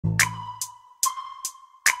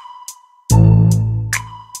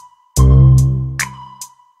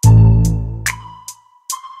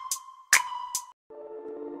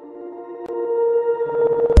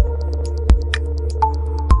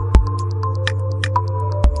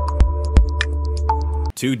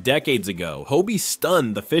2 decades ago, Hobie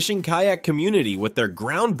stunned the fishing kayak community with their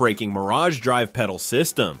groundbreaking MirageDrive pedal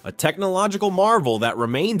system, a technological marvel that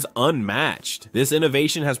remains unmatched. This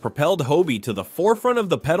innovation has propelled Hobie to the forefront of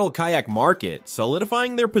the pedal kayak market,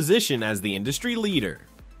 solidifying their position as the industry leader.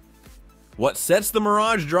 What sets the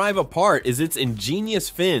MirageDrive apart is its ingenious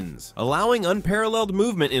fins, allowing unparalleled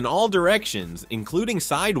movement in all directions, including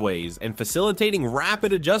sideways, and facilitating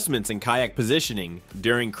rapid adjustments in kayak positioning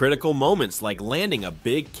during critical moments like landing a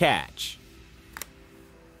big catch.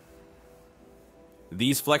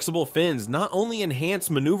 These flexible fins not only enhance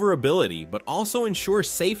maneuverability, but also ensure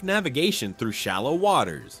safe navigation through shallow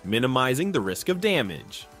waters, minimizing the risk of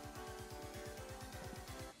damage.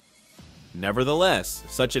 Nevertheless,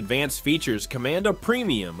 such advanced features command a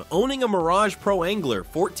premium. Owning a Mirage Pro Angler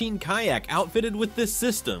 14 kayak outfitted with this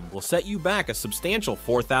system will set you back a substantial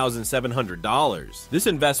 $4,700. This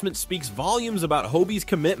investment speaks volumes about Hobie's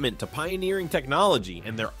commitment to pioneering technology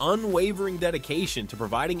and their unwavering dedication to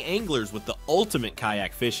providing anglers with the ultimate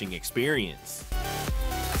kayak fishing experience.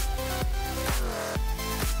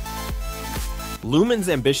 Lumen's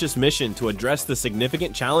ambitious mission to address the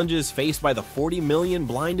significant challenges faced by the 40 million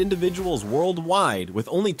blind individuals worldwide with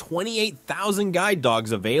only 28,000 guide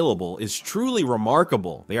dogs available is truly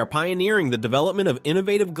remarkable. They are pioneering the development of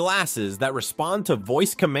innovative glasses that respond to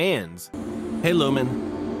voice commands. Hey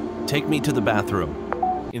Lumen, take me to the bathroom.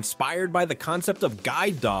 Inspired by the concept of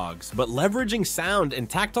guide dogs, but leveraging sound and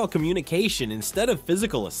tactile communication instead of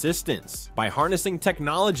physical assistance. By harnessing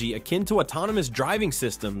technology akin to autonomous driving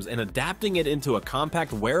systems and adapting it into a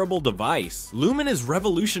compact wearable device, Lumen is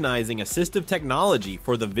revolutionizing assistive technology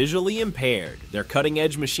for the visually impaired. Their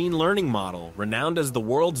cutting-edge machine learning model, renowned as the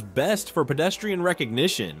world's best for pedestrian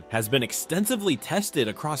recognition, has been extensively tested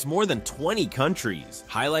across more than 20 countries,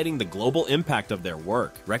 highlighting the global impact of their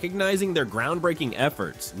work. Recognizing their groundbreaking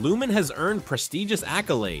efforts, Lumen has earned prestigious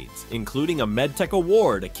accolades, including a MedTech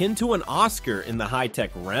award akin to an Oscar in the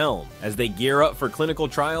high-tech realm. As they gear up for clinical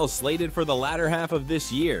trials slated for the latter half of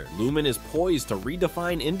this year, Lumen is poised to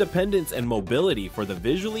redefine independence and mobility for the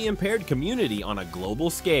visually impaired community on a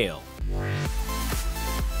global scale.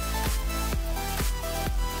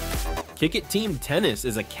 Kickit Team Tennis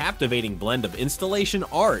is a captivating blend of installation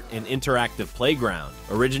art and interactive playground,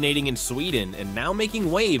 originating in Sweden and now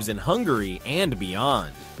making waves in Hungary and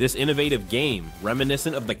beyond. This innovative game,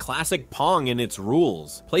 reminiscent of the classic Pong in its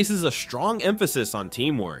rules, places a strong emphasis on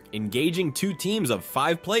teamwork, engaging 2 teams of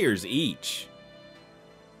 5 players each.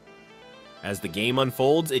 As the game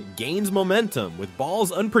unfolds, it gains momentum, with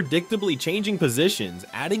balls unpredictably changing positions,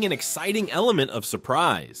 adding an exciting element of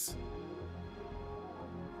surprise.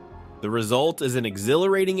 The result is an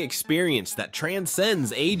exhilarating experience that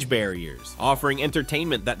transcends age barriers, offering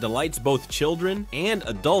entertainment that delights both children and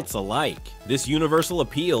adults alike. This universal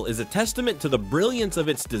appeal is a testament to the brilliance of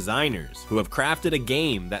its designers, who have crafted a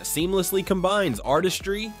game that seamlessly combines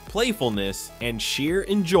artistry, playfulness, and sheer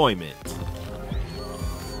enjoyment.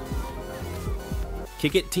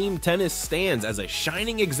 Kickit Team Tennis stands as a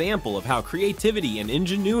shining example of how creativity and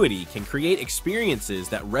ingenuity can create experiences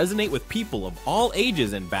that resonate with people of all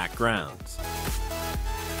ages and backgrounds.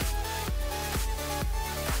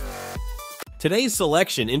 Today's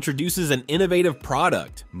selection introduces an innovative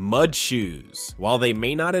product, mud shoes. While they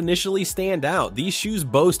may not initially stand out, these shoes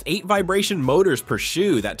boast 8 vibration motors per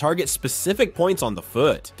shoe that target specific points on the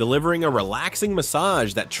foot, delivering a relaxing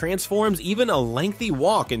massage that transforms even a lengthy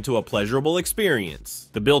walk into a pleasurable experience.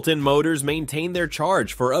 The built-in motors maintain their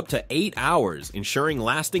charge for up to 8 hours, ensuring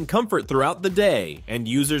lasting comfort throughout the day, and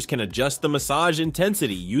users can adjust the massage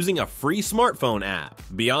intensity using a free smartphone app.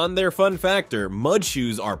 Beyond their fun factor, mud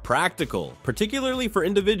shoes are practical, particularly for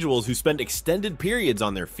individuals who spend extended periods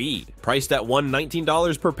on their feet. Priced at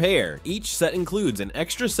 $19 per pair, each set includes an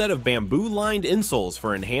extra set of bamboo-lined insoles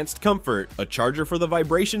for enhanced comfort, a charger for the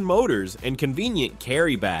vibration motors, and convenient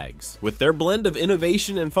carry bags. With their blend of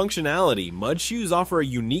innovation and functionality, mud shoes offer a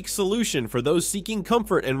unique solution for those seeking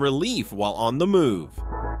comfort and relief while on the move.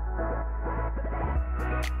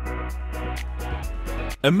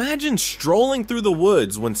 Imagine strolling through the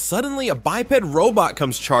woods when suddenly a biped robot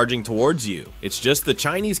comes charging towards you. It's just the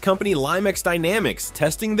Chinese company LimX Dynamics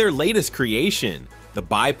testing their latest creation, the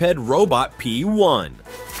Biped Robot P1.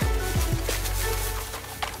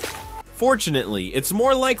 Unfortunately, it's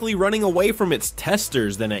more likely running away from its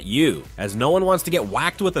testers than at you, as no one wants to get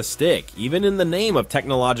whacked with a stick, even in the name of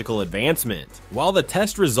technological advancement. While the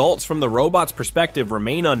test results from the robot's perspective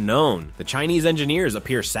remain unknown, the Chinese engineers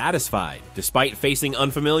appear satisfied. Despite facing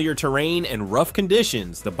unfamiliar terrain and rough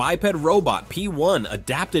conditions, the biped robot P1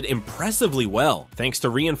 adapted impressively well, thanks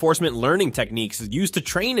to reinforcement learning techniques used to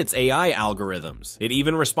train its AI algorithms. It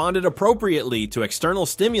even responded appropriately to external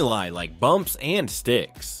stimuli like bumps and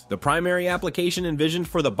sticks. The primary application envisioned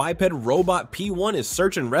for the biped robot P1 is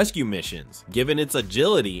search and rescue missions, given its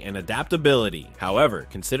agility and adaptability. However,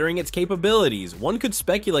 considering its capabilities, one could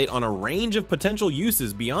speculate on a range of potential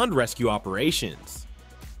uses beyond rescue operations.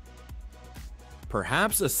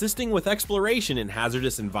 Perhaps assisting with exploration in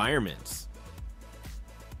hazardous environments,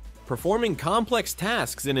 performing complex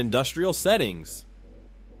tasks in industrial settings,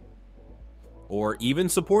 or even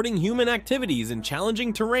supporting human activities in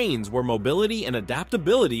challenging terrains where mobility and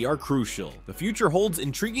adaptability are crucial. The future holds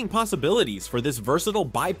intriguing possibilities for this versatile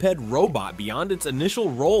biped robot beyond its initial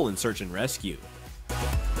role in search and rescue.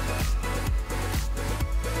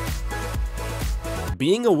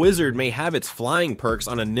 Being a wizard may have its flying perks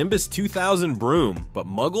on a Nimbus 2000 broom, but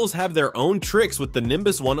muggles have their own tricks with the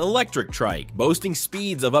Nimbus 1 electric trike, boasting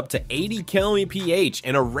speeds of up to 80 km/h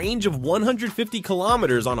and a range of 150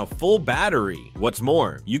 kilometers on a full battery. What's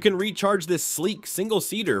more, you can recharge this sleek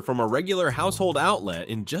single-seater from a regular household outlet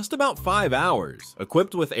in just about 5 hours.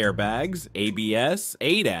 Equipped with airbags, ABS,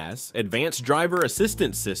 ADAS, advanced driver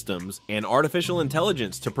assistance systems, and artificial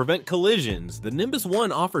intelligence to prevent collisions, the Nimbus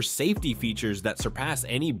 1 offers safety features that surpass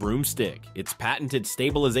any broomstick. Its patented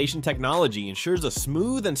stabilization technology ensures a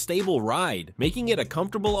smooth and stable ride, making it a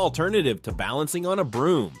comfortable alternative to balancing on a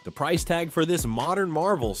broom. The price tag for this modern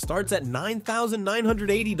marvel starts at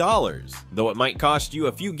 $9,980, though it might cost you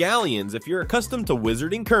a few galleons if you're accustomed to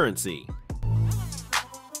wizarding currency.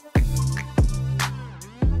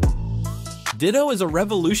 Ditto is a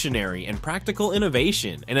revolutionary and practical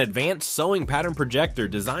innovation, an advanced sewing pattern projector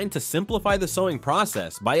designed to simplify the sewing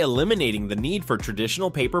process by eliminating the need for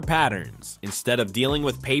traditional paper patterns. Instead of dealing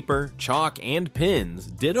with paper, chalk, and pins,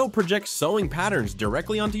 Ditto projects sewing patterns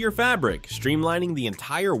directly onto your fabric, streamlining the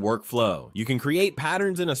entire workflow. You can create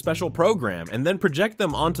patterns in a special program and then project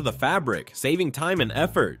them onto the fabric, saving time and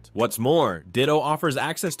effort. What's more, Ditto offers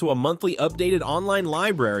access to a monthly updated online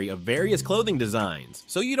library of various clothing designs,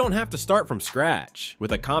 so you don't have to start from scratch.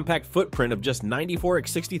 With a compact footprint of just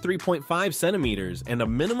 94x63.5 centimeters and a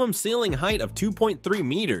minimum ceiling height of 2.3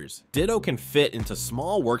 meters, Ditto can fit into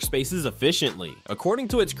small workspaces efficiently. According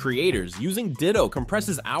to its creators, using Ditto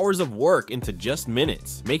compresses hours of work into just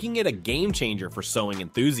minutes, making it a game changer for sewing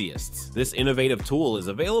enthusiasts. This innovative tool is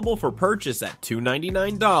available for purchase at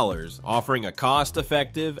 $299, offering a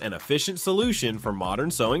cost-effective and efficient solution for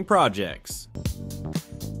modern sewing projects.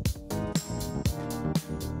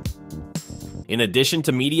 In addition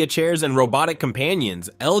to media chairs and robotic companions,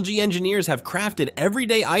 LG engineers have crafted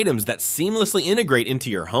everyday items that seamlessly integrate into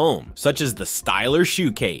your home, such as the Styler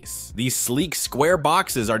ShoeCase. These sleek square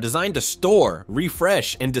boxes are designed to store,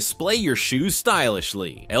 refresh, and display your shoes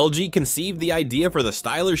stylishly. LG conceived the idea for the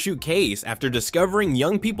Styler ShoeCase after discovering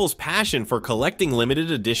young people's passion for collecting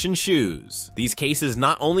limited edition shoes. These cases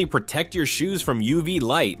not only protect your shoes from UV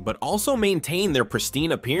light, but also maintain their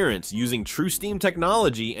pristine appearance using TrueSteam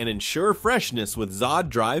technology and ensure freshness with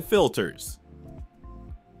WeRide filters.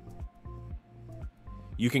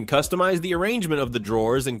 You can customize the arrangement of the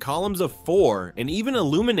drawers in columns of 4 and even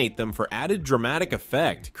illuminate them for added dramatic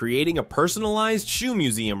effect, creating a personalized shoe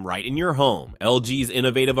museum right in your home. LG's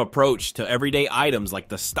innovative approach to everyday items like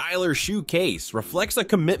the Styler ShoeCase reflects a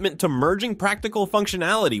commitment to merging practical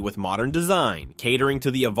functionality with modern design, catering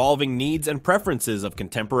to the evolving needs and preferences of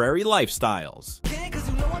contemporary lifestyles.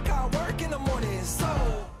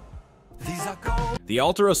 The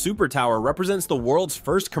Altaeros Super Tower represents the world's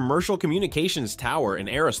first commercial communications tower in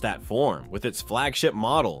aerostat form, with its flagship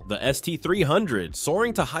model, the ST300,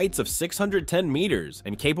 soaring to heights of 610 meters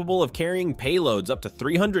and capable of carrying payloads up to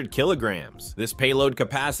 300 kilograms. This payload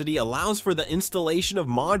capacity allows for the installation of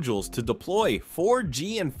modules to deploy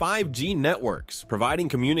 4G and 5G networks, providing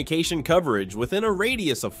communication coverage within a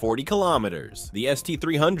radius of 40 kilometers. The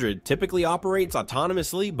ST300 typically operates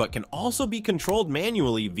autonomously but can also be controlled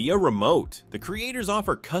manually via remote. The creators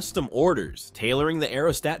offer custom orders, tailoring the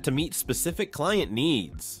aerostat to meet specific client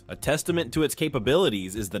needs. A testament to its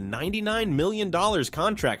capabilities is the $99 million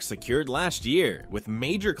contract secured last year, with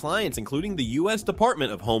major clients including the US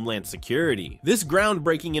Department of Homeland Security. This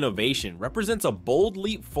groundbreaking innovation represents a bold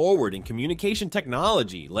leap forward in communication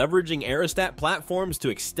technology, leveraging aerostat platforms to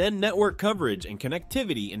extend network coverage and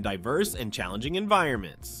connectivity in diverse and challenging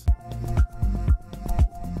environments.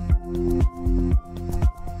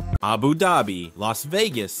 Abu Dhabi, Las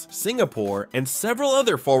Vegas, Singapore, and several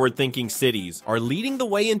other forward-thinking cities are leading the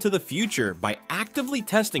way into the future by actively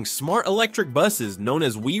testing smart electric buses known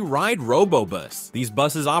as WeRide Robobus. These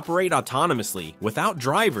buses operate autonomously, without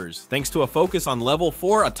drivers, thanks to a focus on Level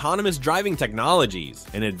 4 autonomous driving technologies,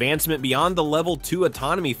 an advancement beyond the Level 2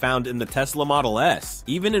 autonomy found in the Tesla Model S.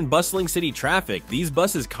 Even in bustling city traffic, these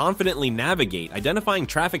buses confidently navigate, identifying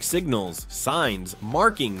traffic signals, signs,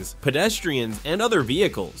 markings, pedestrians, and other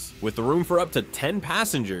vehicles. With room for up to 10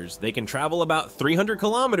 passengers, they can travel about 300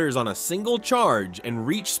 kilometers on a single charge and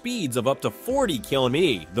reach speeds of up to 40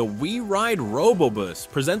 km. The WeRide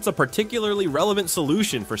Robobus presents a particularly relevant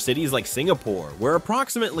solution for cities like Singapore, where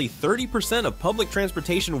approximately 30% of public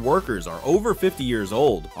transportation workers are over 50 years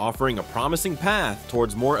old, offering a promising path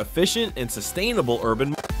towards more efficient and sustainable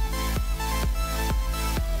urban.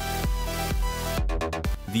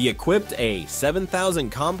 The Equipter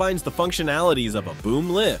A7000 combines the functionalities of a boom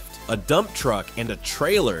lift, a dump truck, and a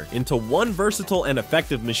trailer into one versatile and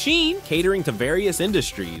effective machine, catering to various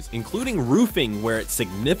industries, including roofing, where it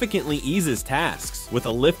significantly eases tasks. With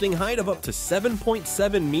a lifting height of up to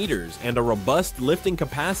 7.7 meters and a robust lifting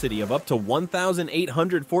capacity of up to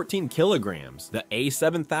 1,814 kilograms, the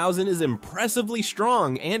A7000 is impressively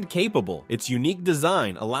strong and capable. Its unique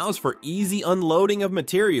design allows for easy unloading of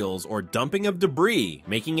materials or dumping of debris,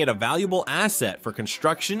 making it a valuable asset for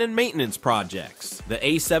construction and maintenance projects. The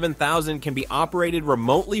A7000 can be operated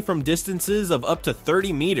remotely from distances of up to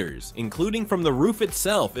 30 meters, including from the roof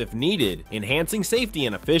itself if needed, enhancing safety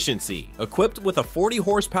and efficiency. Equipped with a 40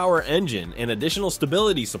 horsepower engine and additional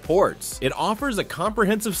stability supports, it offers a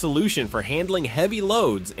comprehensive solution for handling heavy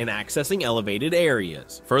loads and accessing elevated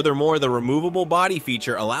areas. Furthermore, the removable body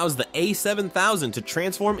feature allows the A7000 to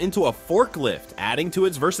transform into a forklift, adding to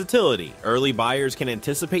its versatility. Early buyers can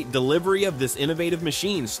anticipate delivery of this innovative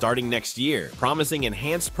machine starting next year, promising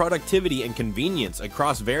enhanced productivity and convenience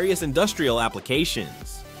across various industrial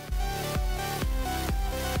applications.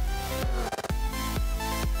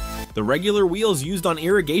 The regular wheels used on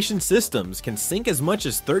irrigation systems can sink as much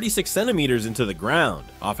as 36 centimeters into the ground,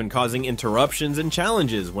 often causing interruptions and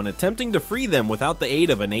challenges when attempting to free them without the aid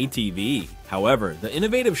of an ATV. However, the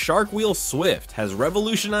innovative Shark Wheel Swift has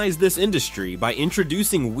revolutionized this industry by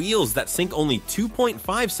introducing wheels that sink only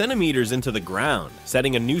 2.5 centimeters into the ground,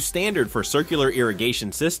 setting a new standard for circular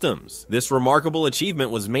irrigation systems. This remarkable achievement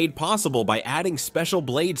was made possible by adding special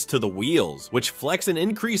blades to the wheels, which flex and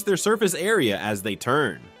increase their surface area as they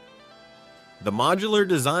turn. The modular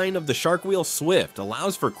design of the Shark Wheel Swift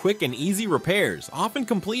allows for quick and easy repairs, often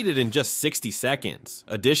completed in just 60 seconds.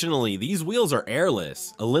 Additionally, these wheels are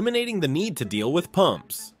airless, eliminating the need to deal with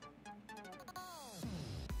pumps.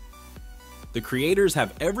 The creators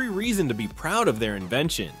have every reason to be proud of their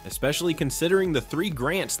invention, especially considering the 3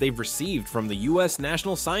 grants they've received from the US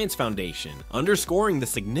National Science Foundation, underscoring the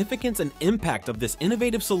significance and impact of this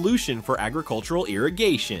innovative solution for agricultural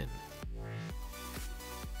irrigation.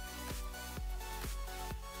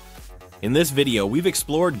 In this video, we've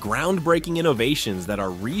explored groundbreaking innovations that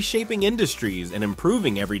are reshaping industries and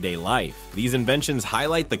improving everyday life. These inventions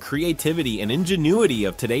highlight the creativity and ingenuity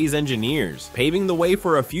of today's engineers, paving the way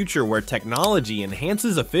for a future where technology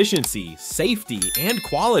enhances efficiency, safety, and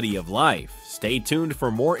quality of life. Stay tuned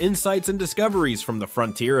for more insights and discoveries from the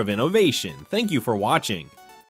frontier of innovation. Thank you for watching.